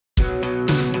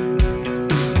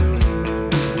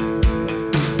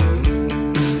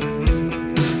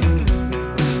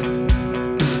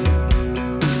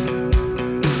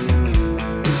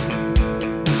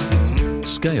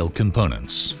Scale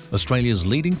Components, Australia's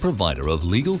leading provider of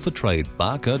legal for trade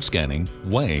barcode scanning,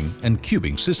 weighing and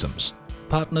cubing systems,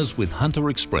 partners with Hunter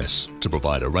Express to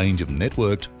provide a range of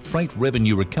networked freight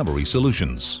revenue recovery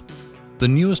solutions. The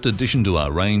newest addition to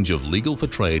our range of legal for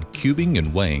trade cubing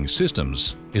and weighing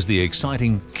systems is the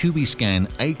exciting CubiScan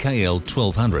AKL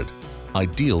 1200,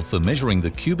 ideal for measuring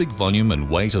the cubic volume and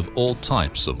weight of all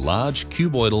types of large,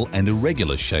 cuboidal and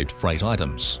irregular-shaped freight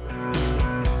items.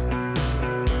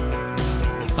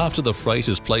 After the freight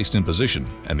is placed in position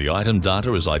and the item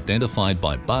data is identified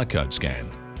by barcode scan,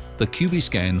 the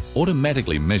CubiScan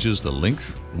automatically measures the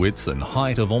length, width and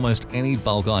height of almost any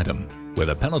bulk item,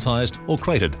 whether palletized or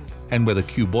crated, and whether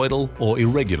cuboidal or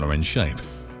irregular in shape.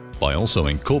 By also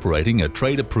incorporating a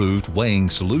trade-approved weighing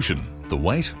solution, the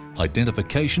weight,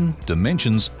 identification,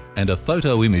 dimensions and a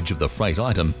photo image of the freight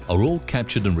item are all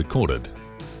captured and recorded.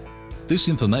 This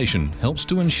information helps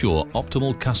to ensure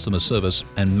optimal customer service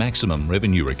and maximum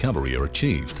revenue recovery are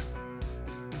achieved.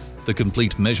 The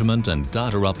complete measurement and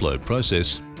data upload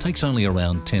process takes only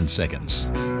around 10 seconds.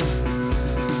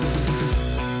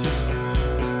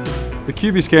 The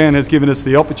CubiScan has given us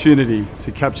the opportunity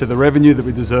to capture the revenue that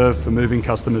we deserve for moving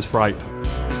customers' freight.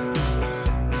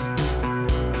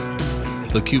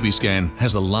 The CubiScan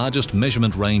has the largest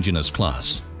measurement range in its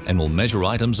class and will measure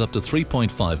items up to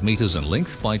 3.5 metres in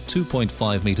length by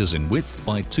 2.5 metres in width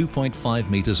by 2.5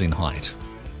 metres in height.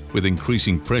 With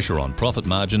increasing pressure on profit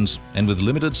margins and with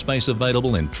limited space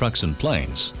available in trucks and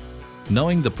planes,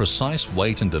 knowing the precise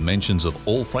weight and dimensions of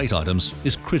all freight items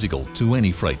is critical to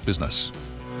any freight business.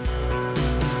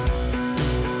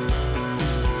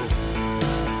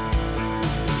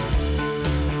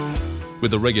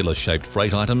 With irregular-shaped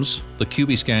freight items, the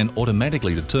CubiScan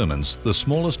automatically determines the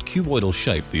smallest cuboidal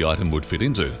shape the item would fit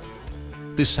into.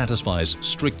 This satisfies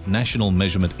strict National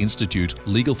Measurement Institute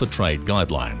Legal for Trade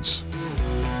guidelines.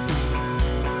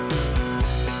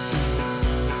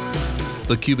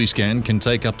 The CubiScan can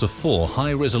take up to 4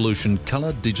 high-resolution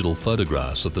colour digital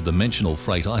photographs of the dimensional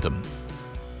freight item.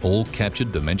 All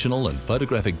captured dimensional and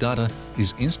photographic data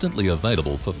is instantly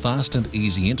available for fast and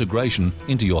easy integration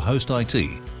into your host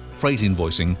IT, freight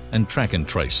invoicing and track and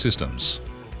trace systems.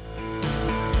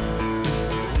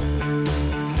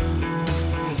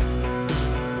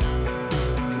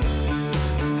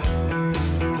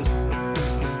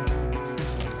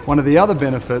 One of the other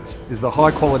benefits is the high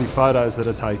quality photos that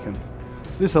are taken.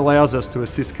 This allows us to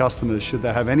assist customers should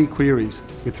they have any queries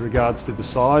with regards to the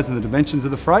size and the dimensions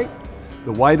of the freight,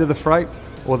 the weight of the freight,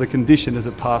 or the condition as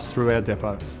it passed through our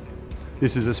depot.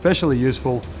 This is especially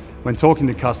useful when talking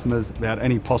to customers about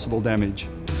any possible damage.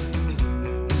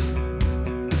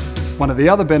 One of the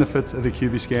other benefits of the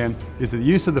CubiScan is the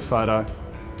use of the photo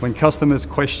when customers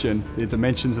question the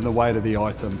dimensions and the weight of the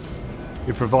item.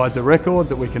 It provides a record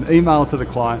that we can email to the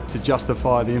client to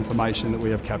justify the information that we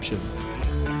have captured.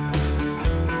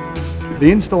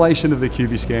 The installation of the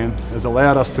CubiScan has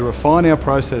allowed us to refine our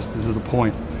processes to the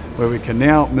point where we can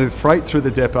now move freight through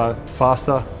the depot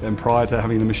faster than prior to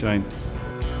having the machine.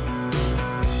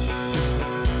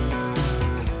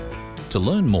 To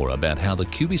learn more about how the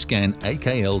CubiScan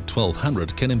AKL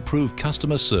 1200 can improve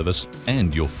customer service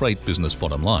and your freight business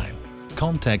bottom line,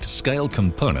 contact Scale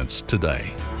Components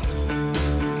today.